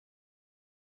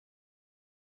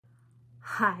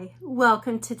Hi,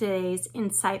 welcome to today's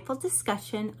insightful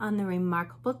discussion on the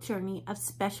remarkable journey of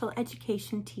special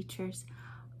education teachers.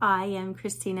 I am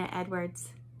Kristina Edwards.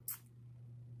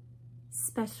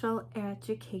 Special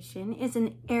education is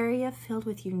an area filled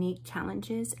with unique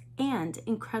challenges and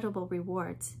incredible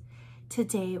rewards.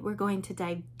 Today, we're going to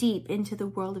dive deep into the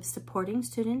world of supporting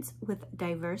students with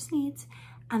diverse needs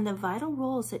and the vital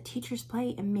roles that teachers play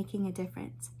in making a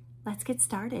difference. Let's get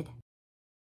started.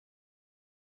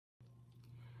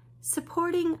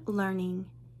 Supporting learning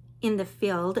in the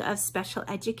field of special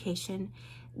education,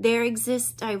 there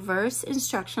exist diverse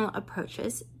instructional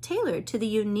approaches tailored to the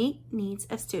unique needs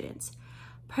of students,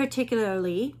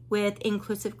 particularly with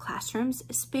inclusive classrooms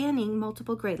spanning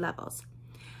multiple grade levels.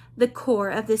 The core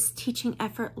of this teaching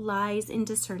effort lies in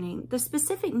discerning the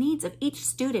specific needs of each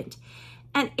student,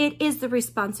 and it is the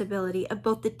responsibility of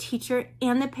both the teacher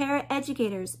and the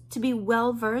paraeducators to be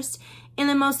well-versed in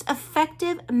the most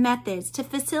effective methods to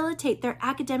facilitate their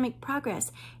academic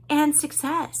progress and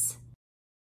success.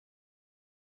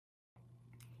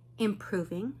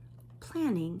 Improving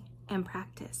planning and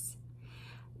practice.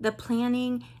 The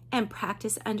planning and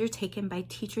practice undertaken by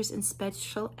teachers in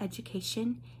special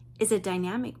education is a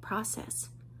dynamic process.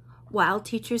 While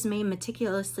teachers may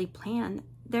meticulously plan,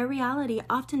 their reality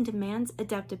often demands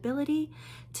adaptability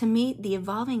to meet the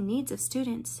evolving needs of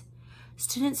students.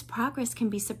 Students' progress can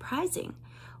be surprising,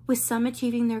 with some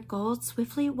achieving their goals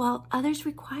swiftly while others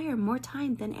require more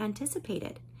time than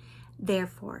anticipated.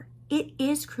 Therefore, it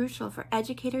is crucial for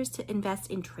educators to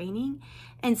invest in training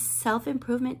and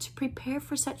self-improvement to prepare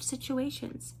for such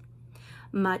situations.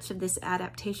 Much of this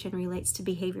adaptation relates to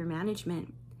behavior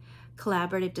management.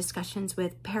 Collaborative discussions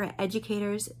with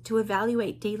paraeducators to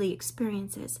evaluate daily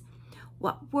experiences,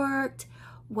 what worked,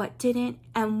 what didn't,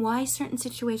 and why certain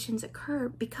situations occur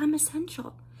become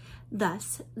essential.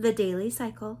 Thus, the daily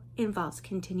cycle involves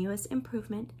continuous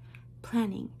improvement,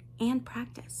 planning, and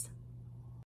practice.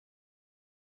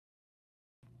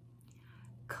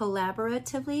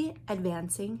 Collaboratively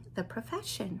advancing the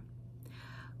profession.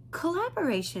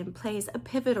 Collaboration plays a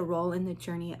pivotal role in the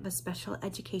journey of a special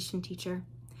education teacher.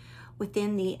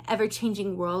 Within the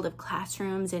ever-changing world of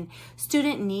classrooms and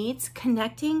student needs,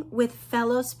 connecting with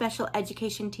fellow special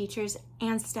education teachers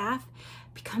and staff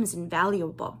becomes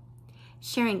invaluable.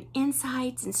 Sharing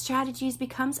insights and strategies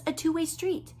becomes a two-way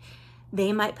street.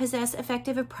 They might possess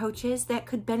effective approaches that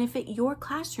could benefit your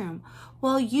classroom,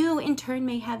 while you in turn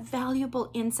may have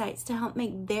valuable insights to help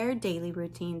make their daily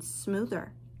routines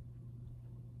smoother.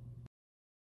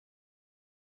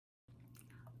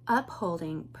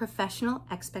 Upholding professional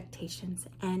expectations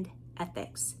and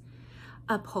ethics.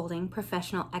 Upholding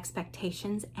professional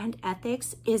expectations and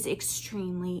ethics is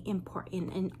extremely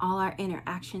important in all our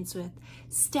interactions with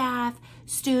staff,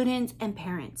 students, and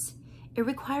parents. It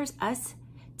requires us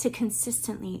to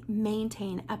consistently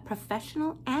maintain a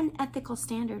professional and ethical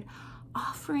standard,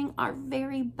 offering our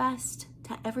very best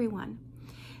to everyone.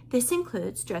 This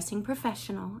includes dressing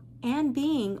professional and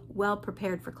being well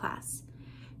prepared for class.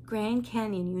 Grand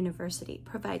Canyon University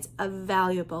provides a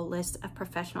valuable list of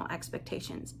professional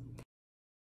expectations.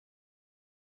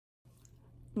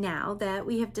 Now that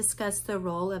we have discussed the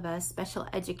role of a special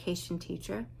education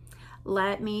teacher,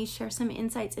 let me share some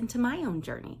insights into my own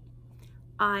journey.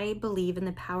 I believe in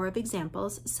the power of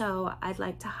examples, so I'd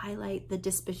like to highlight the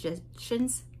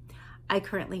dispositions I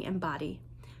currently embody,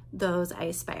 those I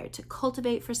aspire to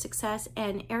cultivate for success,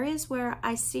 and areas where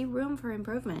I see room for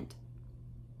improvement.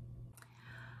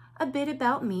 A bit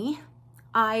about me.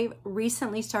 I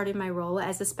recently started my role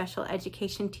as a special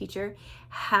education teacher,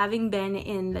 having been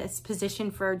in this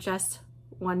position for just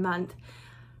 1 month.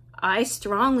 I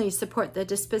strongly support the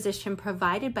disposition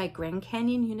provided by Grand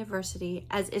Canyon University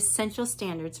as essential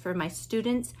standards for my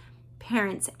students,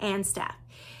 parents, and staff.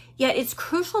 Yet it's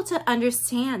crucial to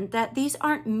understand that these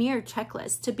aren't mere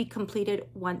checklists to be completed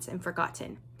once and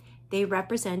forgotten. They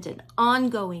represent an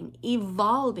ongoing,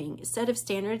 evolving set of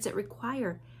standards that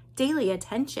require daily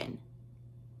attention.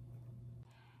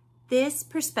 This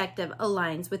perspective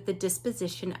aligns with the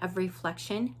disposition of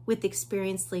reflection with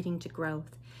experience leading to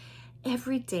growth.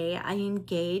 Every day I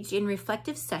engage in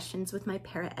reflective sessions with my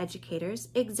paraeducators,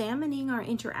 examining our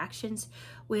interactions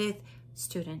with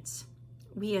students.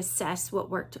 We assess what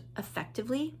worked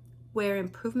effectively, where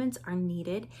improvements are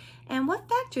needed, and what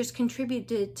factors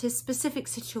contributed to specific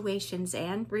situations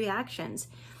and reactions.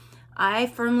 I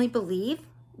firmly believe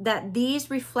that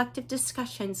these reflective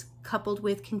discussions, coupled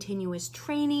with continuous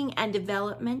training and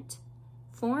development,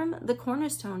 form the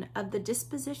cornerstone of the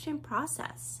disposition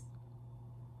process.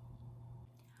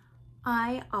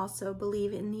 I also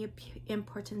believe in the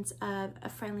importance of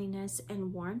friendliness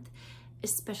and warmth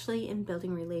especially in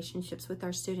building relationships with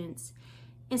our students.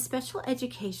 In special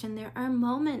education, there are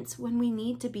moments when we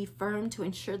need to be firm to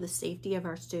ensure the safety of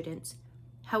our students.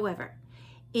 However,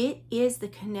 it is the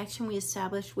connection we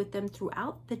establish with them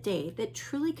throughout the day that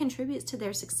truly contributes to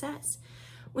their success.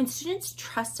 When students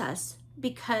trust us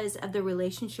because of the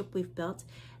relationship we've built,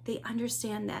 they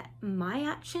understand that my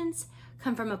actions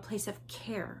come from a place of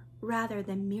care rather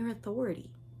than mere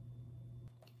authority.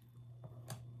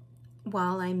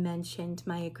 While I mentioned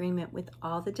my agreement with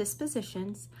all the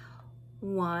dispositions,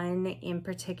 one in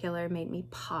particular made me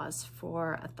pause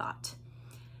for a thought: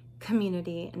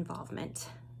 community involvement.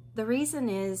 The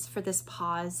reason for this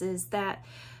pause is that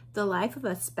the life of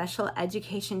a special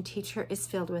education teacher is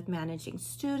filled with managing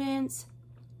students,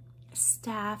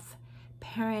 staff,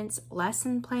 parents,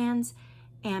 lesson plans,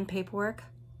 and paperwork,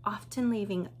 often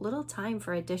leaving little time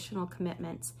for additional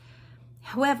commitments.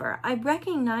 However, I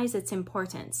recognize its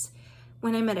importance.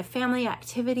 When I'm at a family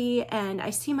activity and I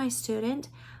see my student,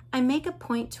 I make a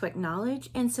point to acknowledge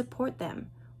and support them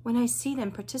when I see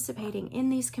them participating in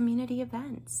these community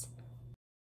events.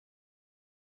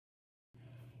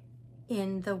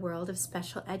 In the world of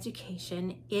special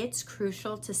education, it's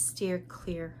crucial to steer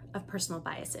clear of personal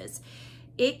biases.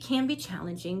 It can be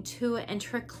challenging to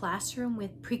enter a classroom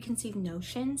with preconceived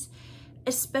notions,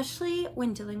 especially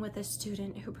when dealing with a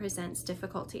student who presents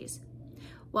difficulties.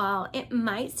 While it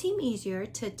might seem easier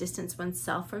to distance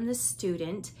oneself from the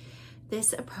student,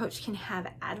 this approach can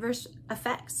have adverse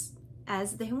effects,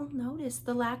 as they will notice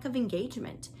the lack of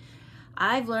engagement.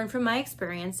 I've learned from my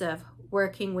experience of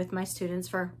working with my students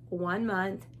for 1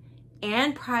 month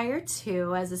and prior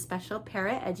to as a special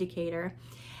paraeducator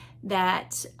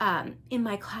that in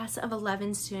my class of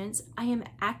 11 students, I am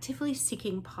actively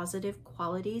seeking positive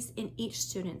qualities in each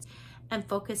student, and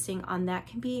focusing on that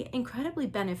can be incredibly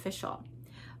beneficial.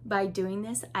 By doing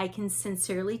this, I can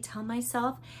sincerely tell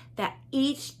myself that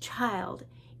each child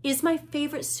is my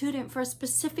favorite student for a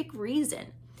specific reason.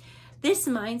 This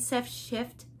mindset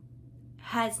shift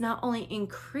has not only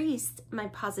increased my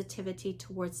positivity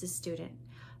towards the student,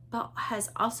 but has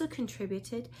also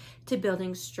contributed to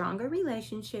building stronger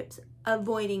relationships,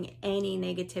 avoiding any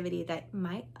negativity that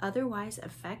might otherwise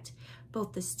affect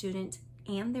both the student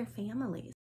and their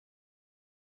families.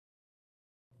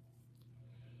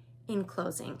 In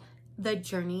closing, the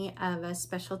journey of a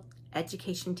special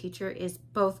education teacher is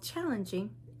both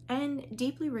challenging and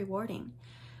deeply rewarding.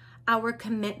 Our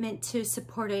commitment to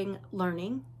supporting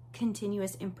learning,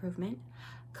 continuous improvement,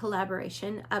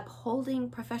 collaboration, upholding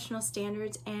professional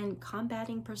standards, and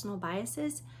combating personal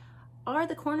biases are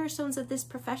the cornerstones of this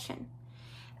profession.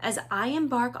 As I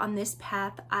embark on this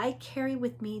path, I carry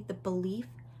with me the belief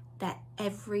that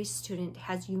every student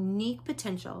has unique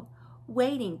potential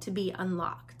waiting to be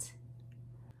unlocked.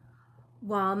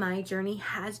 While my journey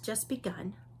has just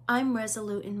begun, I'm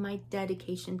resolute in my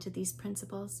dedication to these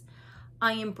principles.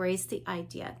 I embrace the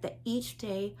idea that each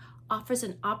day offers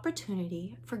an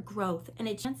opportunity for growth and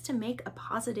a chance to make a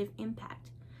positive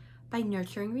impact. By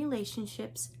nurturing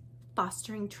relationships,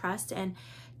 fostering trust, and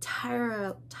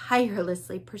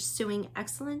tirelessly pursuing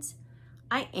excellence,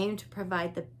 I aim to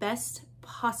provide the best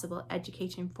possible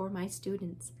education for my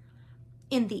students.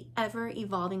 In the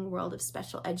ever-evolving world of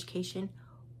special education,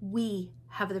 we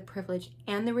have the privilege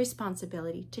and the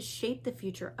responsibility to shape the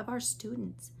future of our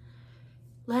students.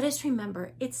 Let us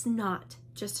remember, it's not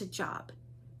just a job.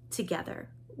 Together,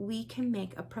 we can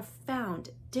make a profound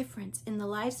difference in the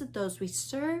lives of those we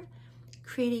serve,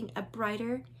 creating a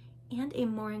brighter and a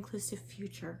more inclusive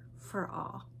future for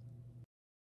all.